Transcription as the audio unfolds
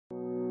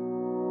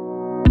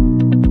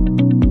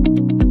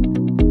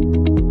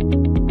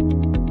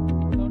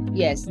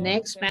Yes,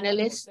 next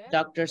panelist,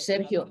 Dr.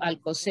 Sergio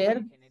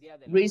Alcocer,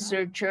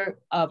 researcher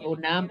of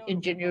UNAM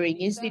Engineering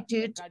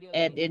Institute,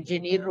 and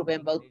engineer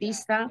Rubén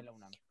Bautista,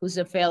 who's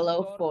a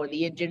fellow for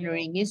the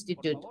Engineering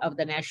Institute of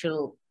the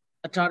National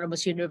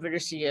Autonomous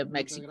University of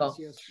Mexico.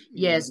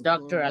 Yes,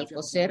 Dr.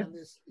 Alcocer.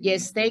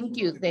 Yes, thank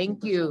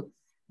you,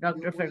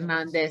 Dr.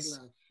 Fernandez.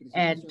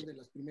 And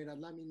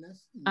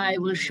I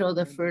will show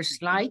the first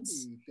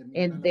slides,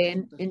 and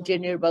then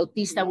Engineer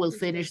Bautista will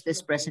finish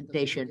this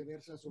presentation.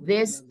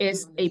 This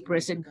is a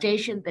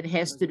presentation that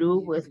has to do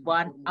with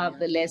one of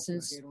the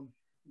lessons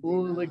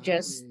we were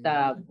just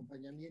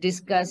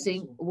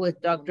discussing with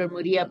Dr.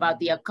 Muria about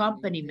the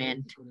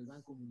accompaniment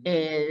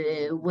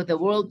with the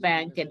World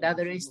Bank and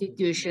other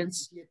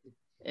institutions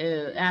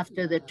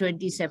after the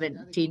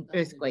 2017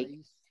 earthquake.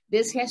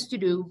 This has to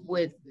do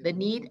with the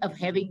need of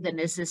having the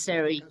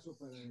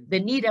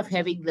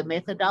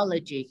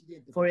methodology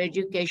for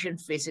education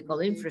physical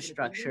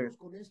infrastructure.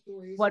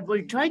 What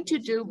we're trying to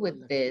do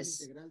with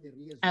this,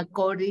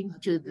 according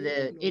to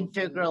the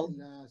integral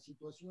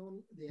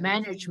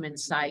management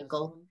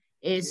cycle,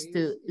 is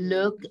to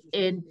look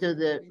into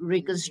the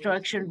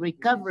reconstruction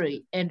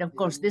recovery. And of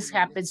course, this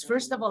happens,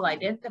 first of all,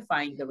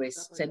 identifying the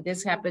risks. And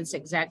this happens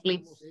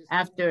exactly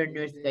after an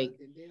earthquake.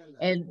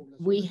 And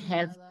we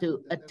have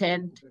to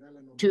attend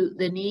to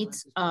the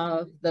needs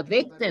of the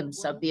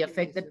victims of the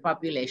affected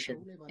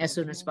population as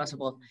soon as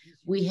possible.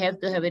 We have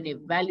to have an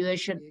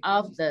evaluation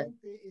of the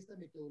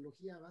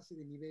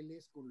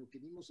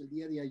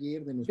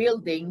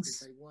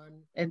buildings,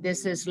 and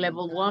this is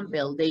level 1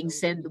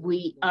 buildings, and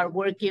we are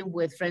working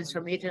with friends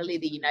from Italy,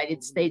 the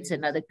United States,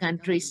 and other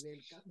countries,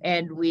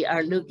 and we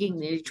are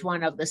looking at each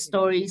one of the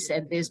stories,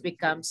 and this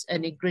becomes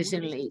an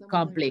increasingly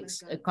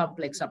complex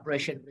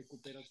operation.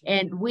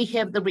 And we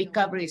have the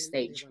recovery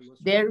stage.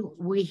 There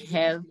we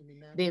have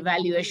the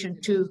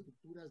evaluation 2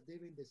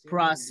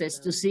 process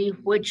to see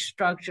which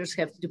structures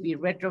have to be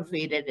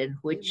retrofitted and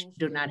which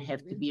do not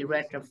have to be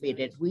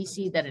retrofitted. We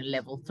see that in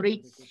level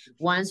 3,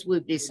 once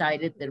we've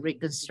decided the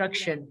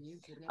reconstruction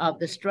of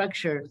the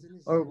structure,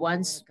 or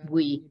once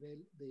we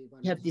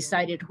have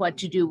decided what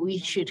to do, we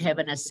should have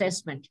an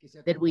assessment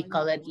that we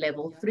call it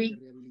level 3,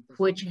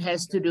 which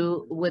has to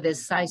do with a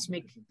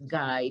seismic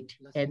guide.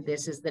 And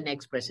this is the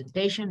next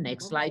presentation.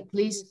 Next slide,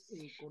 please.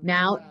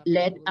 Now,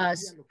 let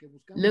us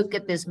look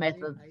at this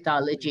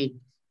methodology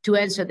to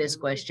answer these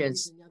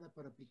questions.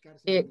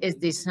 It is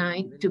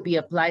designed to be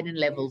applied in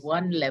level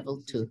 1,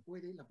 level 2.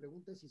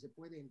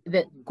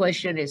 The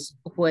question is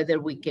whether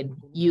we can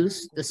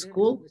use the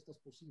school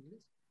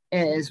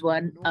as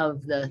one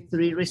of the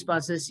 3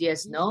 responses,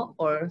 yes, no,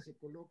 or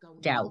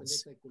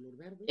doubts.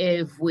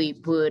 If we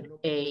put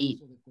a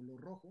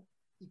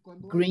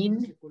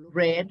green,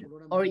 red,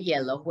 or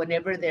yellow,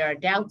 whenever there are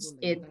doubts,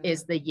 it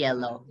is the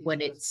yellow.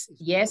 When it's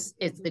yes,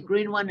 it's the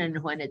green one,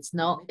 and when it's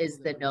no, it's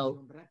the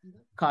no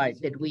card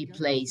that we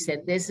place.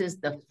 And this is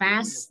the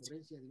fast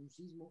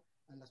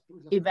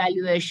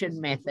evaluation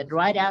method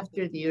right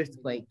after the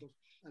earthquake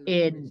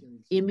in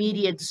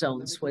immediate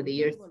zones where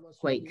the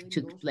earthquake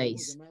took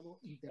place.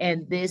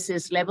 And this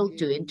is level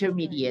 2,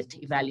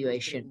 intermediate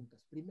evaluation.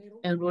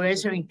 And we're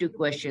answering 2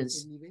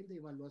 questions.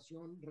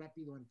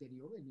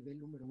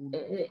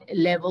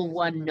 Level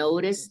 1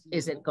 notice,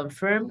 is it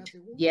confirmed?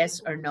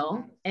 Yes or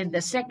no? And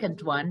the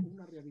second one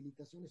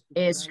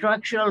is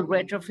structural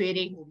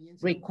retrofitting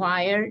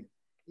required,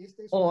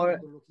 or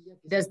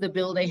does the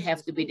building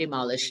have to be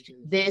demolished?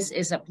 This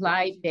is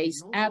applied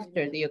days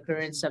after the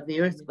occurrence of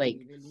the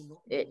earthquake.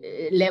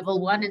 Level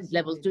 1 and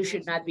level 2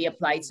 should not be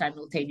applied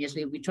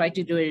simultaneously. We tried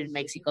to do it in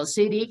Mexico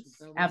City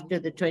after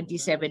the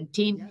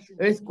 2017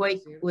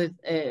 earthquake with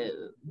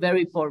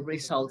very poor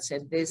results.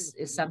 And this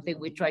is something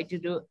we tried to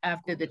do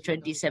after the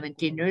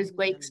 2017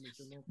 earthquakes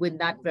with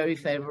not very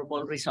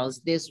favorable results.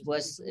 This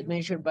was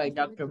mentioned by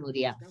Dr.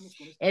 Muria.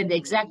 And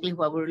exactly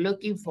what we're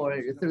looking for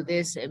through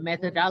this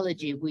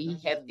methodology, we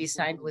have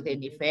designed with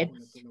INIFED,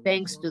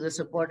 thanks to the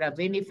support of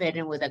INIFED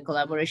and with the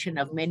collaboration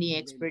of many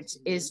experts,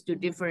 is to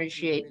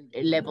differentiate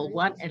level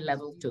 1 and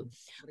level 2.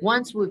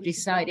 Once we've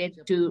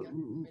decided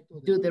to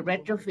do the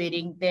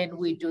retrofitting, then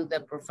we do the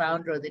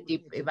profound or the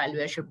deep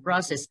evaluation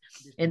process.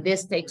 And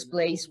this takes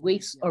place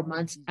weeks or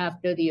months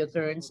after the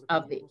occurrence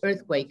of the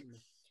earthquake.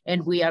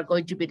 And we are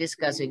going to be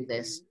discussing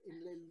this.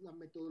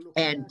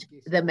 And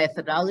the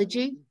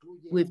methodology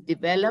we've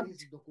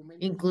developed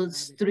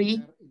includes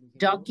 3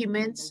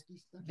 documents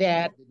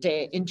that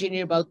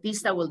Engineer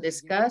Bautista will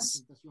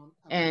discuss,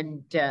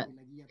 and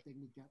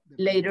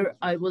later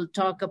I will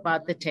talk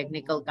about the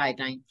technical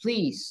guideline.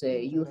 Please,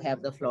 you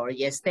have the floor.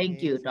 Yes,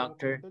 thank you,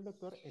 Doctor.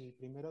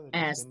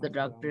 As the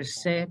doctor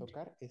said,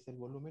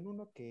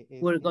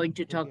 we're going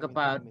to talk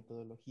about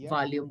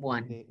Volume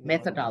 1,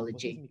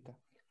 Methodology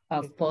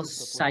of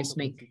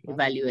Post-Seismic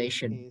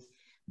Evaluation.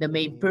 The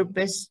main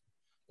purpose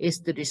is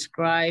to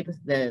describe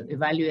the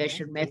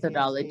evaluation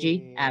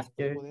methodology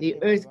after the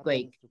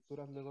earthquake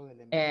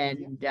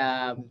and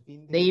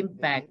the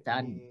impact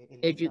on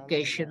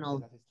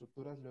educational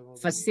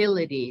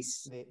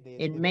facilities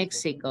in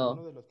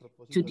Mexico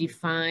to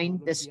define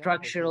the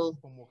structural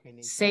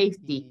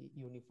safety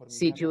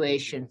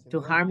situation, to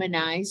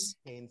harmonize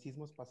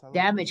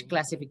damage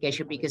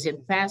classification, because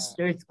in past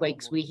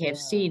earthquakes we have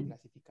seen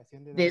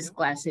this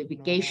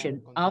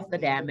classification of the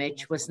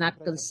damage was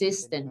not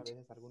consistent.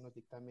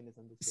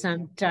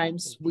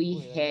 Sometimes we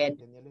had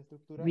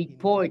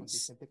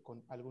reports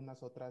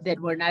that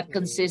were not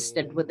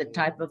consistent with the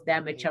type of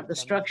damage of the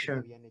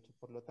structure.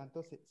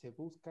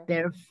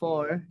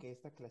 Therefore,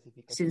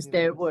 since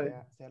there were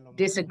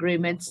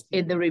disagreements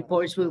in the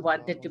reports, we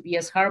wanted to be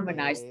as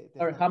harmonized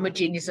or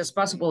homogeneous as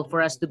possible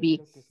for us to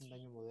be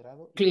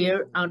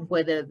clear on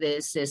whether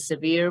this is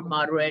severe,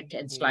 moderate,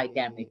 and slight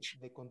damage,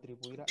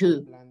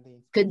 to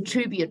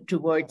contribute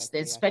towards the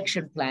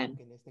inspection plan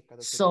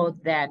so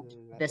that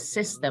the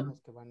system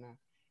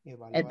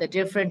and the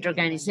different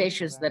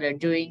organizations that are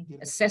doing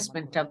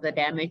assessment of the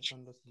damage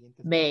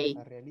may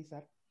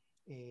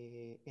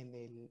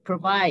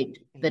provide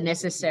the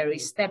necessary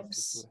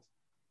steps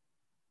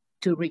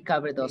to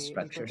recover those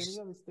structures.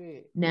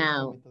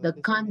 Now, the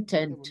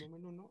content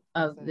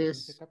of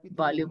this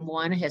volume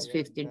 1 has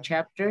 15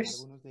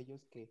 chapters.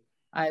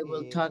 I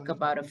will talk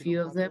about a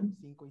few of them,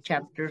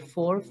 chapter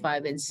 4,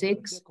 5, and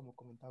 6,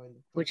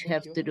 which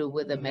have to do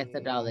with the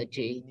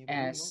methodology.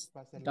 As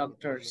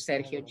Dr.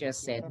 Sergio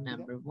just said,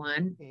 number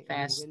 1,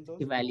 fast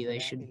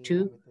evaluation.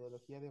 2,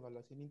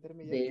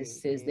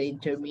 this is the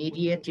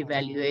intermediate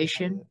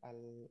evaluation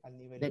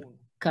that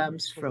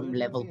comes from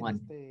level 1.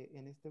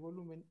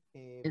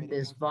 In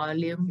this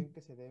volume,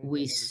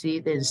 we see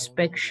the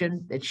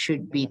inspection that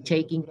should be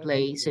taking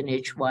place in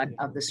each one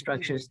of the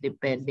structures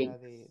depending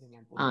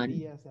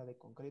on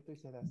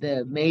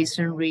the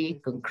masonry,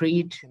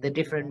 concrete, the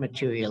different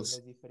materials.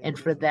 And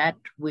for that,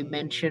 we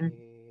mention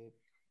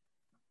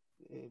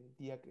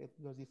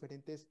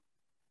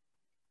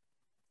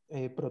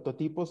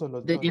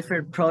the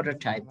different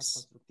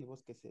prototypes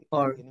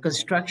or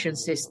construction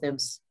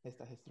systems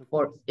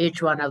for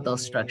each one of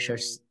those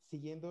structures.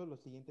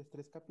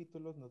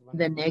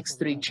 The next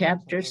 3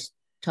 chapters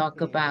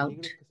talk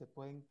about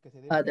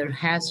other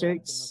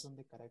hazards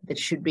that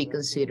should be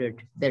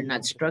considered. They're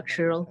not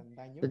structural,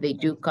 but they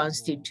do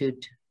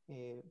constitute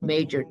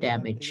major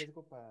damage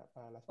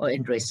or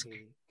in risk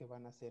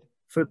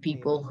for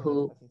people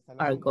who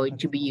are going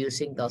to be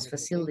using those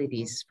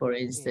facilities. For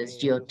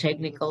instance,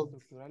 geotechnical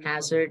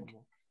hazard,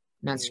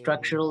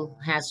 non-structural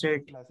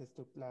hazard,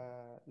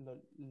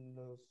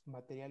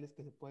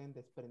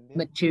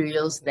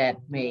 materials that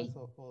may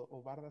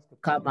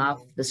come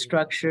off the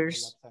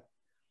structures,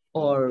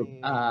 or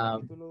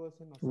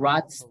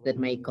rods that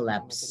may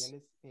collapse.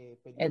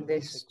 And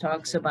this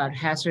talks about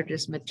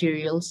hazardous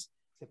materials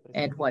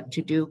and what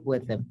to do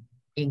with them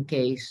in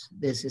case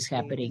this is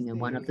happening in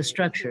one of the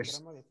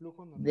structures.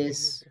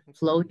 This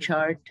flow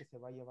chart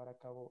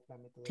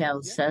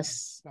tells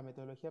us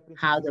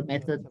how the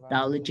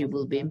methodology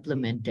will be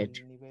implemented.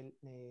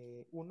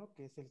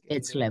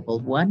 It's level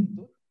 1,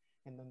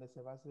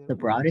 the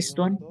broadest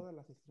one.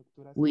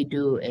 We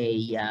do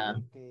a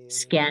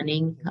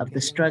scanning of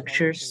the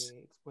structures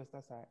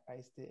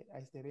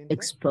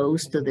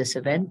exposed to this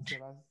event,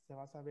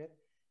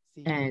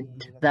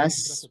 and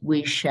thus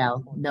we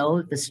shall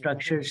know the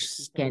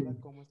structures can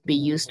be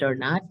used or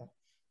not.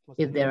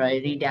 If there are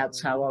any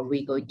doubts, how are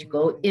we going to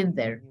go in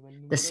there?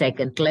 The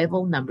second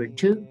level, number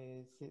 2,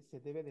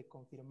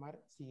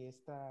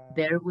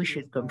 there we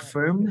should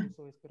confirm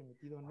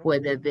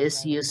whether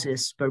this use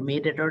is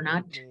permitted or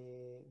not,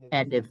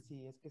 and if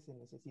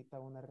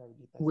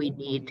we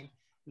need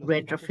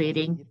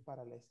retrofitting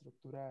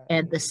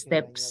and the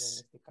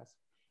steps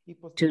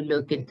to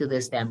look into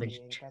this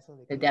damaged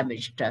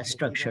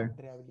structure.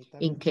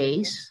 In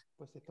case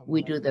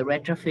we do the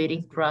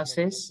retrofitting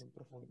process,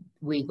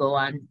 we go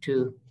on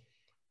to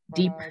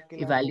deep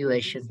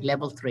evaluation,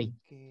 level 3.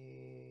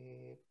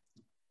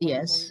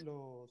 Yes.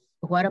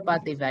 What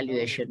about the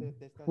evaluation?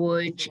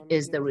 Which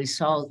is the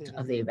result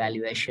of the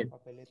evaluation?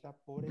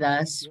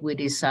 Thus, we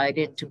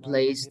decided to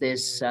place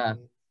this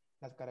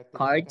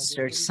cards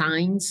or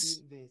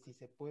signs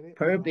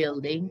per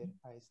building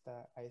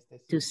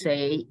to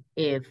say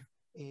if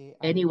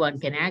anyone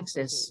can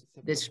access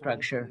this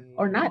structure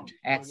or not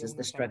access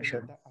the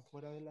structure.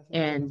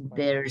 And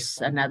there's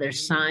another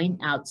sign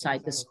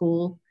outside the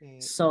school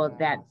so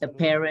that the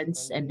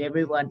parents and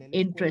everyone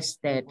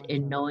interested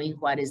in knowing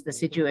what is the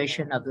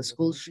situation of the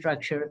school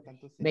structure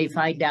may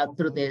find out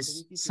through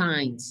these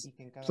signs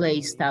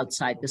placed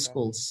outside the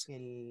schools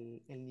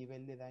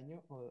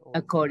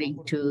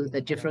according to the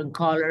different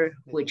color,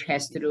 which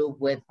has to do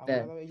with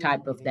the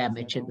type of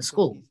damage in the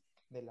school.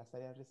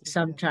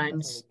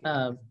 Sometimes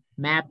a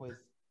map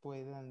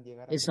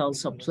is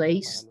also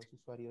placed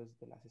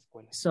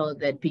so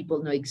that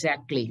people know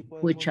exactly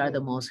which are the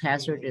most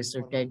hazardous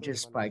or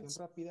dangerous parts.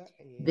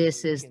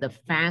 This is the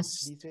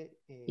fast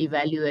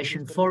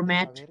evaluation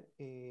format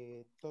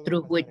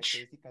through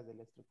which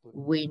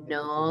we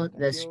know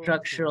the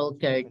structural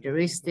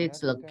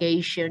characteristics,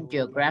 location,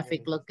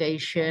 geographic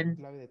location,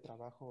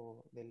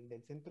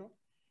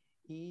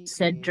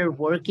 center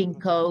working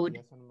code,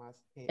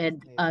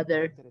 and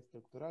other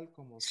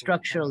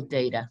structural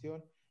data.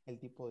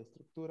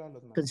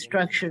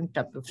 Construction,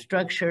 type of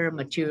structure,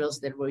 materials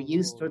that were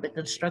used for the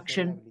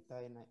construction,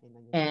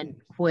 and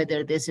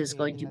whether this is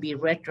going to be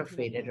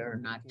retrofitted or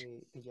not.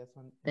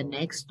 The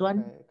next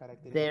one,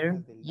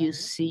 there you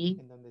see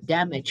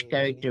damage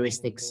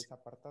characteristics.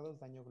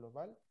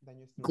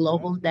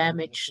 Global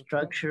damage,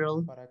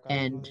 structural,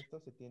 and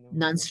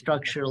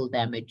non-structural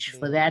damage.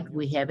 For that,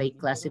 we have a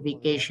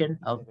classification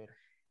of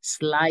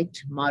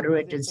slight,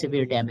 moderate, and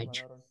severe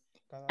damage.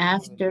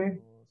 After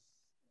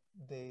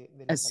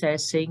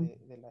assessing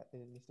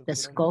the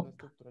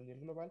scope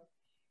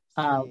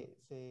of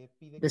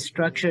the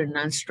structure and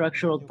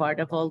non-structural part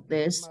of all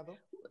this,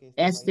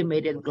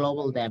 estimated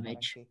global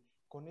damage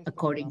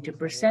according to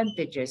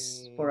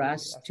percentages for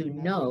us to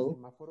know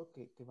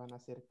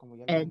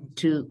and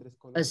to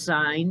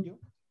assign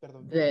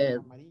the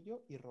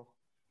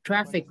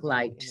traffic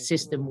light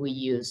system we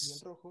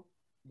use.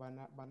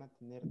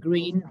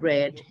 Green,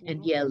 red,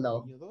 and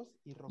yellow.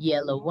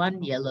 Yellow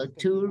 1, yellow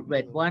 2,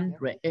 red 1,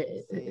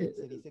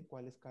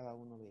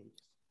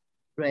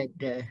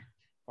 red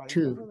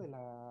 2,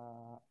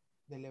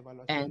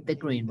 and the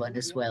green one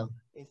as well.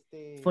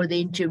 For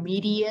the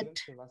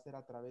intermediate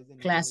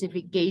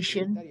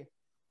classification,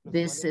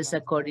 this is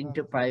according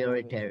to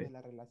priority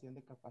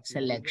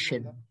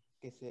selection,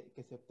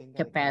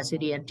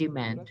 capacity and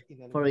demand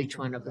for each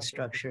one of the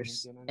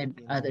structures,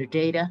 and other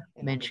data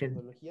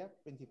mentioned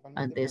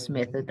on this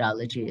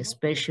methodology,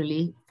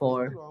 especially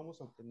for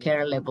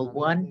care level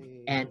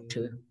 1 and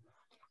 2.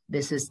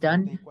 This is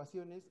done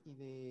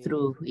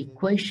through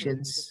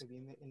equations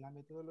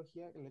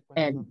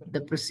and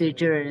the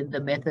procedure and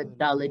the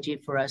methodology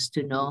for us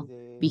to know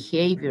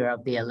behavior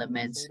of the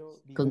elements,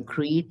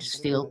 concrete,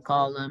 steel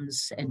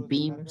columns and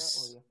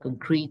beams,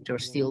 concrete or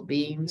steel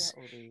beams,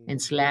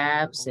 and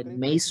slabs and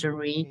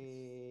masonry,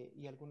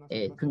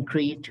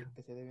 concrete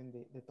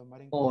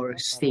or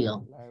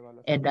steel,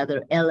 and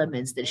other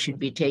elements that should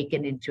be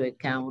taken into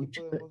account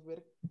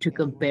to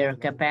compare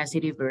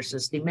capacity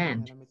versus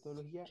demand.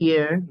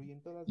 Here,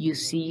 you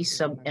see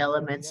some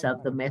elements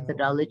of the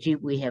methodology.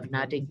 We have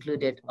not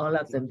included all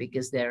of them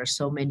because there are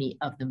so many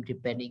of them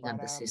depending on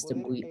the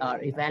system we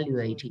are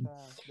evaluating.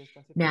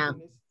 Now,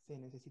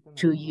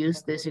 to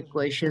use these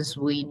equations,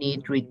 we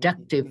need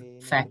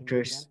reductive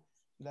factors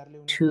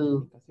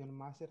to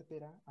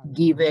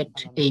give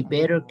it a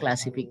better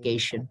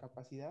classification,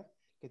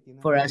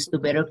 for us to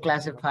better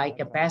classify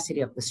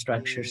capacity of the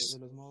structures.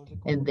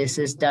 And this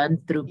is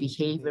done through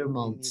behavior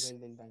modes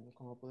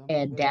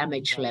and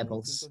damage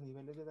levels.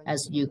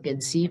 As you can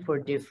see, for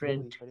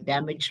different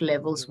damage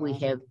levels, we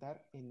have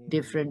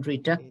different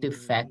reductive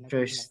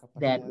factors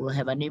that will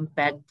have an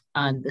impact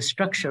on the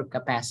structure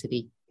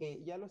capacity.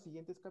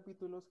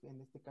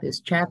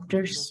 These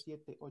chapters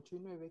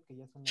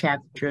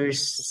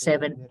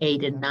 7,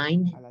 8, and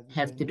 9,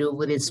 have to do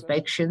with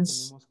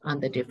inspections on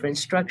the different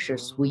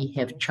structures. We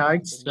have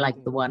charts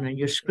like the one on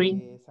your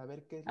screen,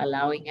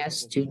 allowing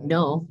us to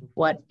know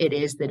what it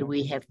is that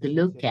we have to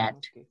look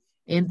at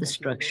in the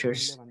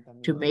structures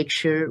to make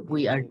sure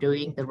we are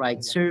doing the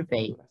right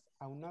survey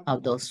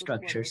of those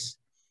structures.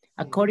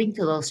 According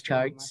to those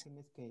charts,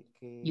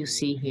 you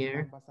see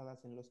here,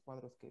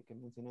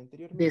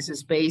 this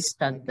is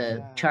based on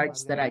the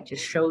charts that I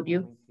just showed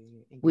you.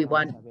 We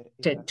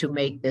wanted to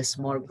make this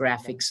more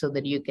graphic so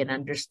that you can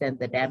understand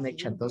the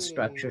damage on those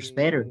structures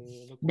better.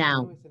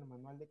 Now,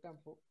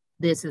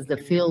 this is the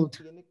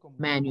field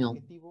manual,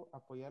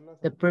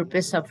 the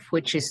purpose of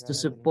which is to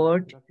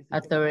support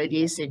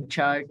authorities in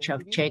charge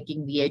of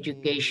checking the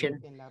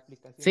education,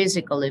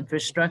 physical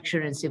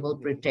infrastructure, and civil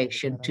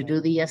protection to do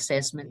the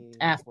assessment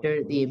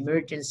after the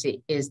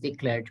emergency is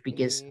declared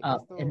because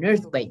of an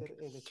earthquake.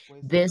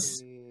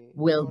 This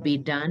will be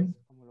done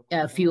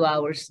a few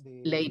hours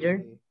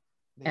later,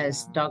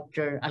 as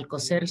Dr.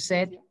 Alcocer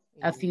said,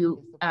 a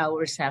few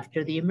hours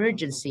after the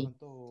emergency,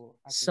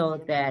 so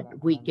that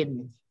we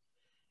can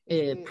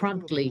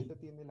promptly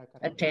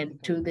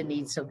attend to the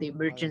needs of the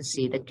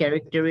emergency. The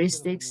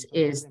characteristics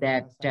is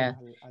that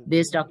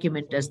this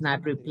document does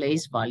not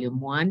replace volume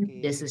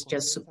 1. This is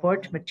just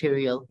support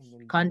material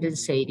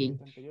condensating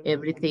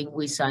everything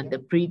we saw in the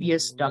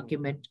previous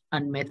document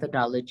on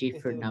methodology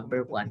for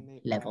number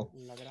 1 level.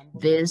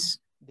 This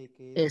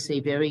is a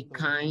very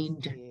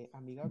kind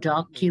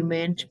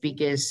document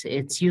because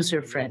it's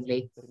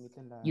user-friendly.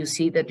 You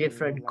see the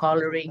different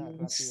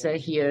colorings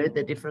here,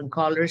 the different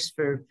colors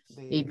for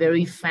a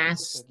very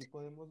fast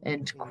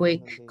and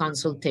quick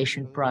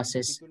consultation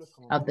process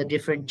of the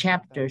different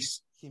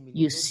chapters.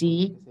 You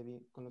see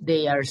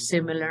they are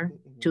similar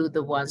to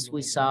the ones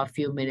we saw a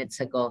few minutes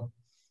ago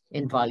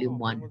in volume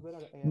 1.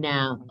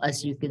 Now,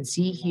 as you can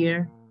see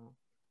here,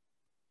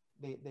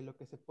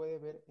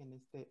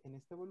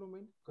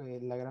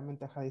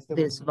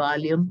 this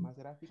volume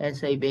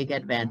has a big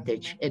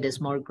advantage. It is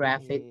more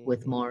graphic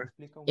with more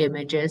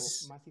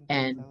images,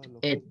 and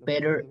it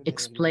better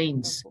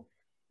explains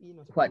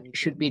what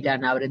should be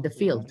done out in the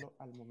field.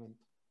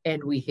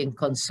 And we can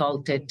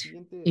consult it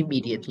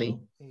immediately.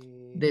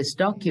 This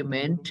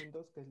document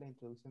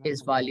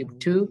is volume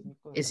 2,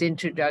 is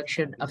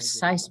introduction of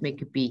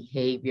seismic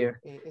behavior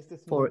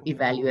for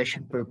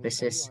evaluation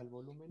purposes.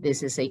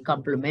 This is a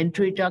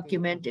complementary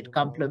document. It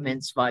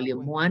complements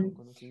volume 1.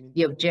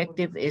 The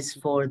objective is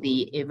for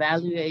the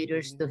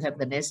evaluators to have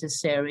the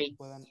necessary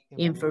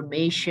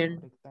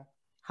information,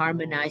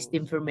 harmonized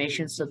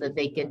information, so that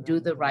they can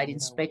do the right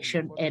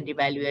inspection and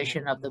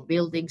evaluation of the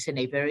buildings in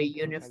a very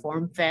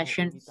uniform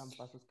fashion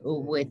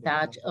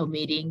without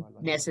omitting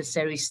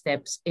necessary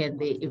steps in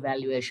the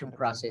evaluation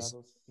process,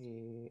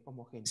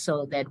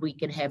 so that we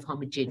can have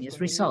homogeneous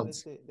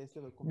results.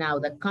 Now,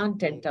 the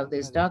content of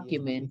this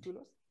document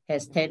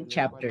has 10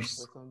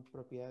 chapters.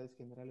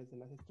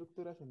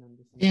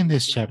 In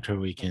this chapter,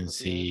 we can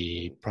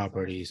see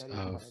properties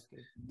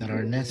that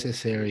are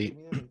necessary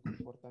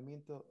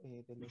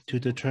to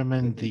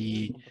determine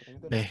the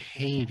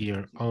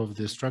behavior of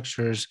the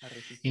structures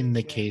in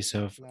the case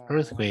of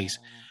earthquakes,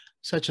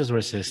 such as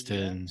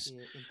resistance,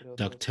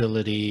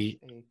 ductility,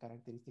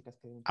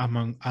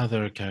 among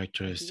other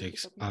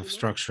characteristics of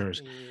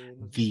structures.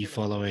 The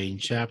following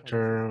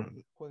chapter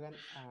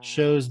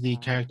shows the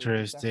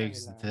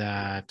characteristics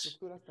that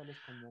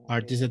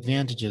are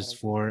disadvantages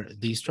for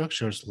these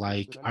structures,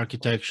 like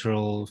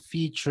architectural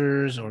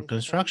features or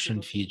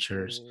construction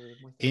features.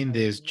 In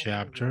this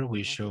chapter,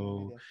 we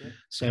show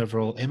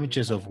several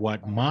images of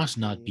what must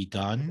not be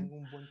done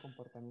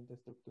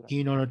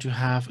in order to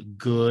have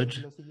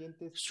good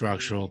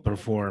structural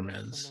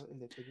performance.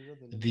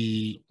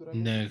 The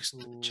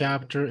next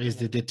chapter is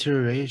the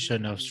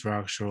deterioration of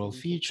structural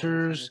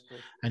features,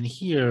 and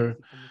here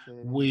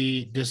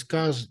we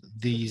discuss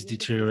these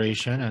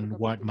deterioration and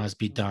what must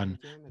be done.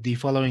 The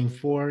following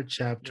 4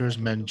 chapters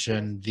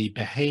mention the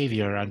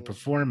behavior and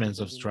performance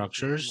of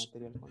structures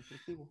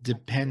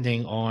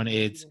depending on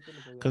its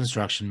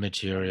construction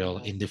material.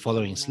 In the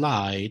following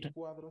slide,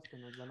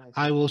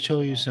 I will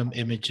show you some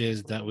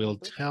images that will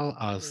tell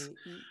us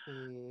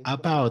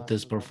about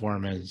this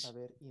performance,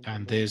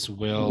 and this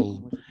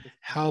will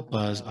help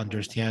us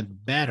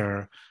understand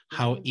better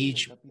how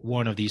each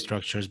one of these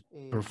structures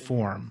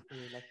perform.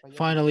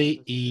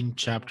 Finally, in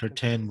chapter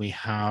 10, we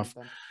have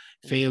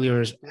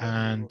failures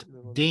and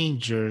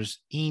dangers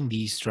in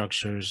these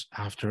structures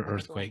after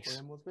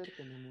earthquakes.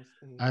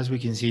 As we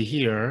can see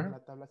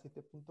here,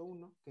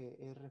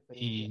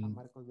 in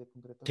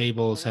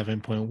table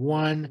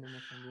 7.1,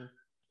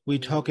 we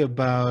talk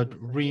about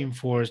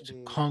reinforced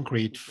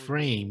concrete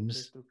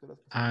frames,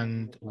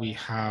 and we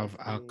have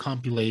a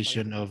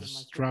compilation of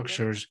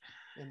structures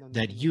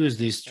that use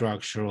this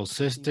structural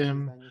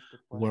system,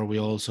 where we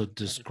also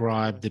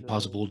describe the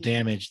possible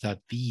damage that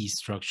these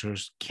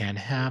structures can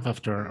have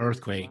after an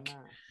earthquake.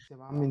 Se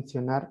va a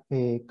mencionar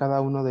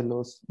cada uno de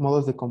los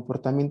modos de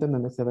comportamiento en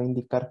donde se va a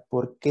indicar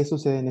por qué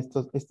suceden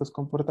estos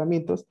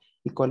comportamientos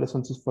y cuáles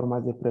son sus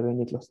formas de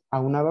prevenirlos.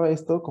 Aunado a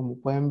esto, como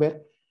pueden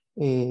ver,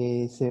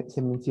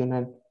 se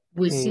mencionan.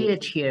 We see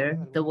it here,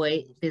 the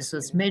way this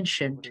was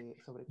mentioned.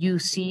 You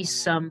see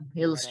some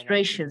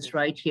illustrations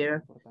right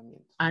here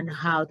on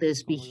how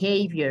this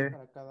behavior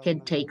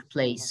can take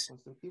place.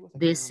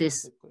 This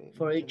is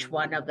for each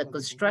one of the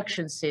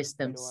construction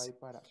systems,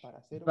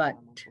 but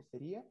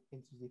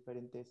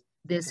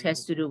this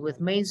has to do with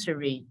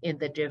masonry in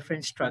the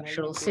different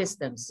structural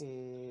systems.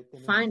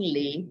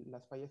 Finally,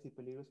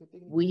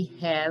 we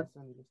have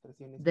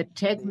the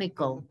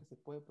technical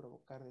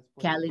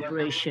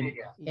calibration,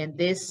 and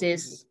this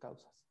is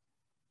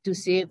to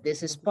see if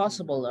this is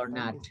possible or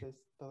not.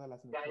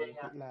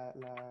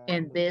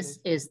 And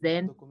this is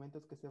then,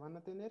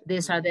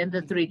 these are then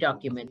the 3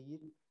 documents.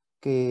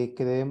 Que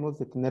debemos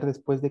de tener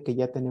después de que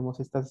ya tenemos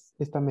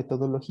esta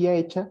metodología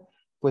hecha,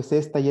 pues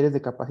es talleres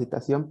de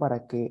capacitación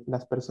para que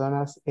las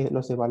personas,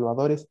 los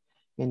evaluadores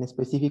en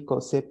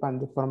específico, sepan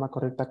de forma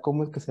correcta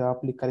cómo es que se va a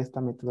aplicar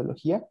esta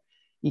metodología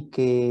y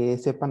que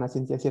sepan a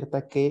ciencia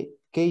cierta qué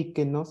y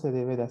qué no se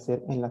debe de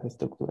hacer en las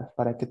estructuras,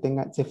 para que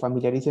se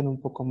familiaricen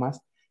un poco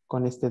más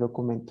con este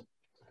documento.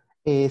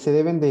 Se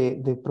deben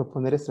de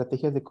proponer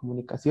estrategias de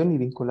comunicación y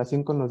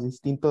vinculación con los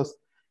distintos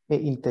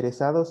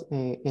interesados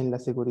en la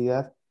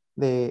seguridad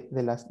de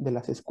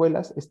las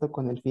escuelas, esto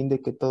con el fin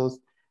de que todos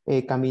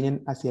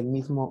caminen hacia el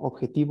mismo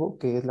objetivo,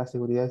 que es la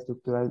seguridad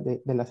estructural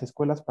de las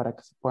escuelas, para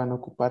que se puedan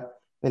ocupar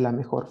de la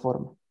mejor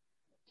forma.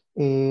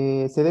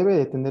 Se debe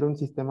de tener un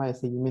sistema de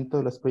seguimiento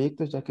de los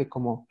proyectos, ya que,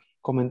 como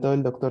comentó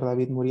el doctor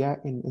David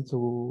Muria en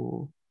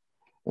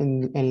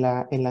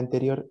la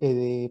anterior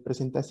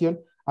presentación,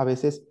 a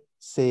veces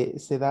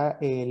se da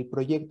el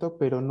proyecto,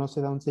 pero no se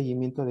da un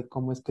seguimiento de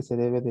cómo es que se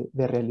debe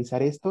de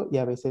realizar esto, y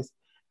a veces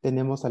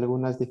tenemos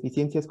algunas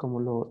deficiencias, como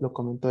lo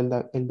comentó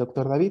el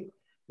doctor David,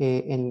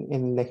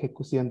 en la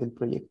ejecución del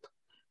proyecto.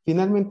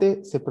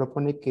 Finalmente, se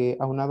propone que,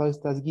 aunado a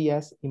estas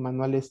guías y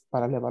manuales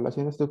para la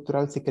evaluación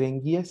estructural, se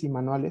creen guías y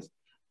manuales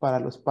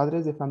para los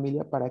padres de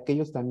familia, para que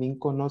ellos también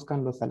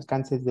conozcan los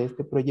alcances de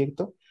este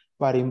proyecto,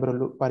 para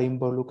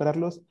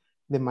involucrarlos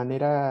de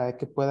manera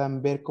que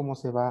puedan ver cómo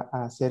se va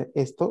a hacer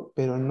esto,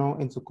 pero no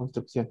en su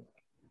construcción.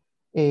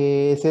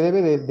 Se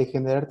debe de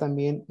generar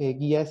también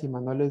guías y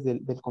manuales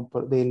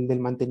del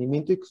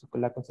mantenimiento y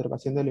la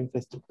conservación de la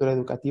infraestructura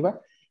educativa,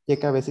 ya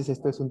que a veces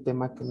esto es un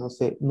tema que no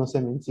se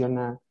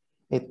menciona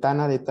tan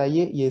a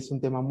detalle y es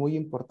un tema muy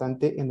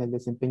importante en el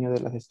desempeño de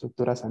las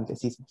estructuras ante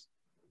sismos.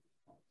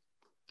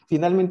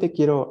 Finalmente,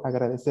 quiero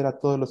agradecer a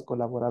todos los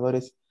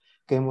colaboradores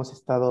que hemos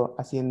estado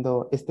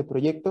haciendo este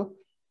proyecto.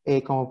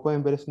 Como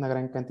pueden ver, es una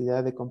gran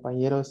cantidad de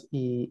compañeros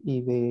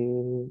y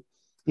de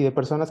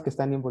personas que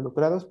están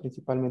involucrados,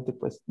 principalmente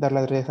pues dar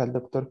las gracias al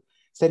doctor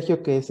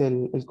Sergio, que es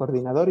el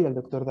coordinador, y al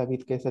doctor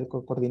David, que es el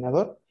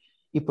co-coordinador,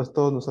 y pues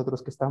todos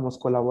nosotros que estamos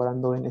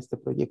colaborando en este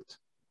proyecto.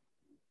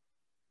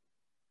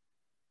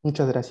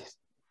 Muchas gracias.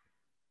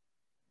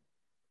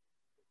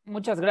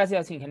 Muchas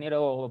gracias,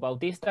 ingeniero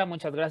Bautista.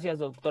 Muchas gracias,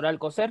 doctor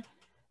Alcocer.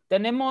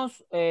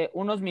 Tenemos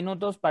unos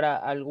minutos para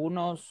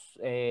algunas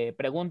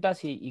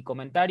preguntas y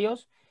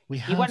comentarios. We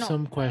have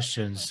some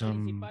questions,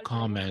 some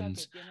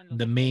comments.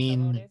 The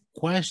main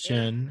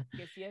question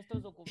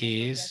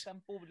is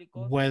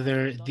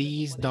whether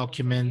these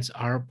documents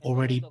are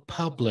already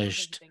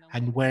published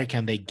and where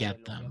can they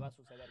get them?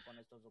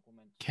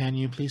 Can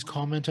you please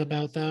comment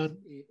about that?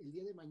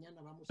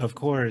 Of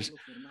course,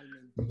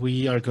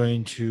 we are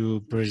going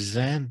to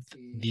present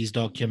these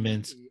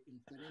documents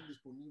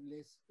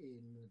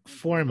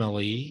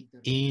formally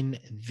in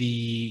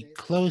the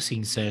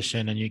closing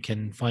session, and you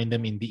can find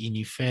them in the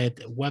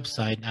INIFED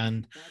website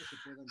and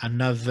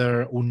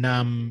another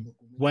UNAM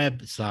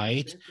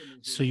website.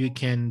 So you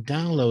can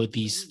download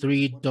these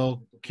 3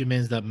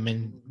 documents that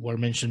were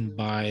mentioned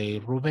by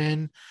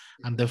Rubén,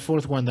 and the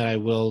 4th one that I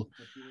will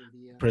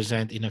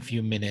present in a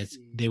few minutes.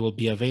 They will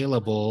be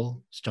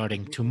available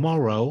starting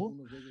tomorrow,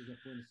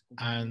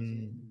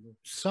 and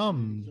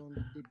some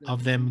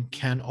of them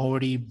can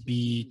already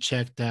be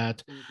checked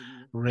at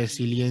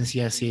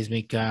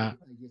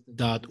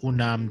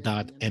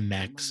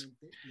resilienciasísmica.unam.mx.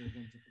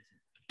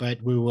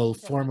 But we will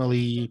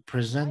formally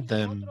present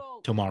them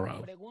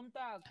tomorrow.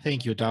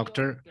 Thank you,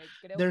 doctor.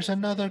 There's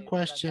another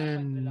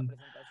question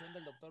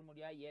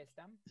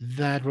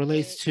that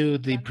relates to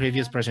the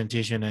previous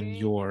presentation and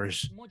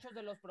yours,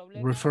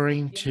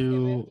 referring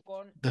to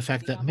the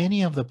fact that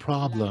many of the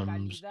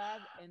problems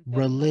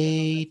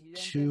relate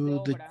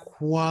to the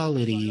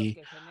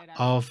quality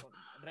of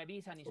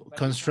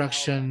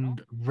construction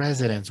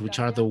residents, which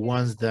are the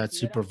ones that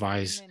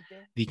supervise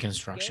the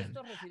construction.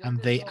 And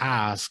they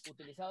ask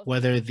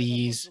whether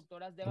these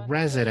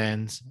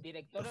residents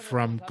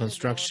from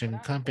construction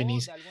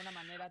companies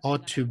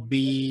ought to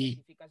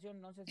be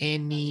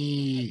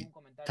any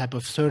type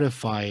of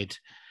certified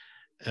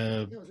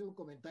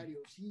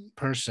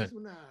person.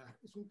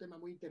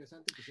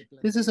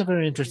 This is a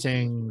very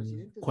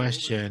interesting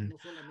question.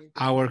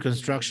 Our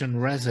construction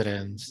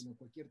residents,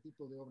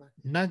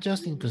 not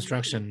just in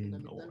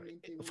construction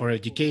for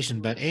education,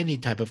 but any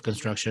type of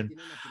construction,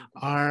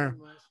 are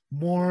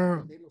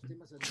more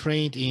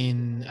trained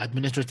in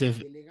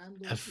administrative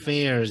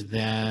affairs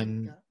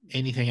than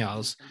anything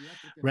else,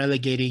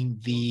 relegating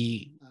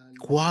the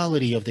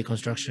quality of the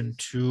construction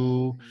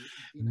to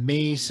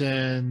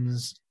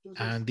masons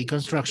and the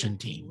construction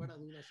team.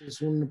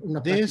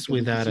 This,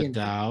 without a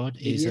doubt,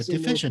 is a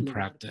deficient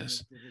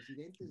practice.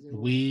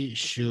 We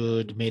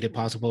should make it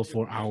possible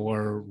for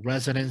our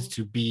residents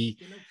to be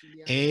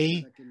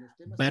A,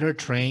 better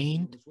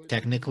trained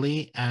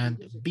technically,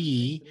 and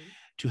B,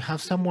 to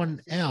have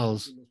someone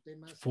else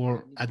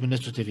for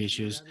administrative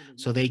issues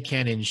so they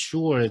can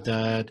ensure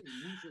that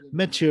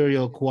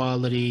material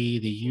quality,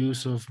 the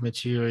use of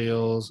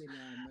materials,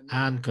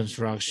 and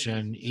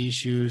construction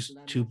issues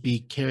to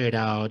be carried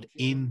out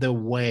in the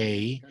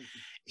way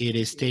it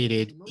is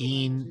stated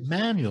in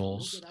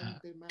manuals.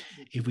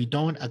 If we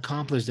don't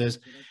accomplish this,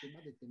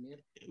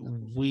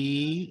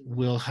 we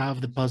will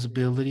have the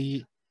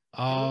possibility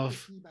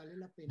of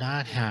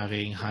not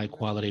having high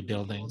quality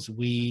buildings.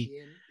 We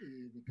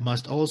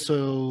must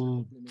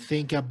also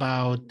think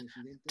about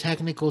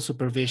technical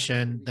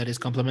supervision that is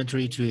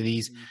complementary to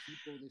these,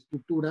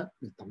 of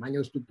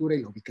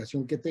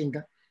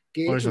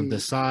course, of the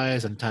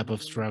size and type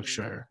of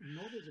structure.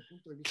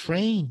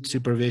 Trained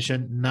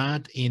supervision,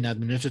 not in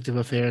administrative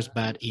affairs,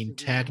 but in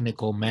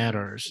technical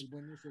matters,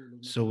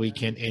 so we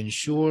can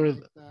ensure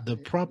the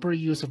proper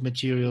use of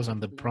materials and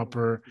the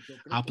proper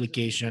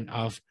application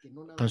of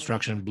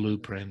construction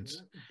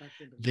blueprints.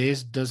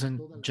 This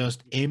doesn't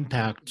just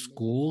impact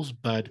schools,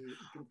 but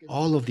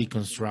all of the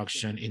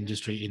construction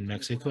industry in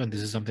Mexico, and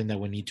this is something that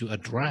we need to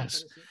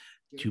address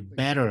to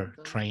better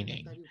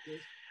training.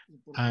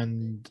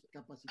 And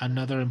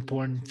another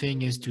important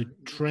thing is to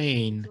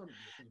train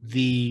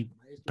the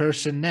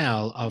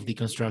personnel of the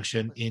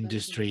construction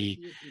industry,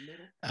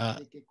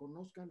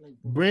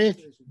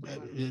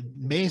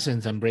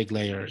 masons and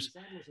bricklayers,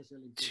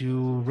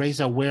 to raise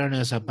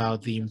awareness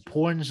about the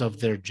importance of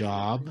their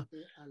job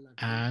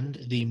and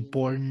the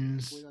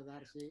importance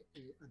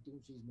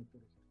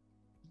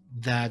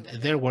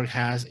that their work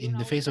has in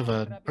the face of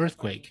an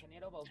earthquake.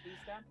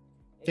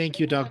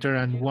 Thank you, doctor.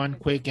 And one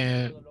quick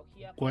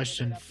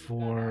question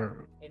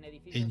for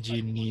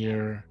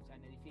engineer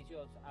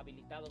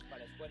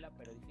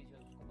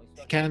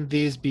Can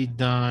this be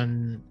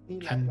done?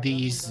 Can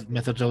these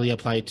methodology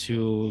apply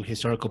to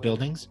historical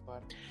buildings?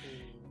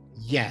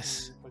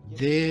 Yes,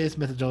 this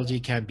methodology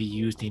can be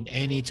used in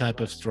any type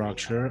of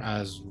structure.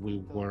 As we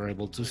were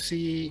able to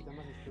see,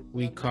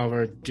 we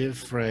covered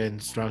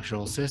different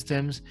structural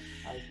systems.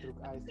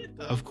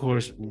 Of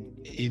course,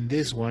 in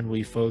this one,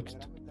 we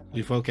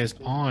focused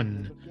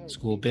on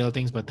school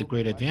buildings, but the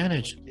great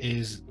advantage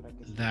is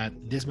that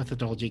this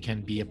methodology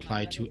can be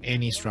applied to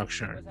any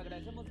structure.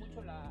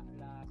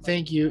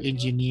 Thank you,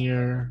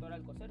 engineer,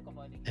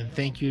 and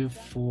thank you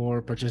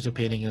for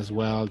participating as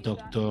well,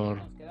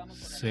 Dr.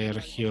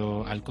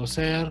 Sergio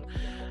Alcocer.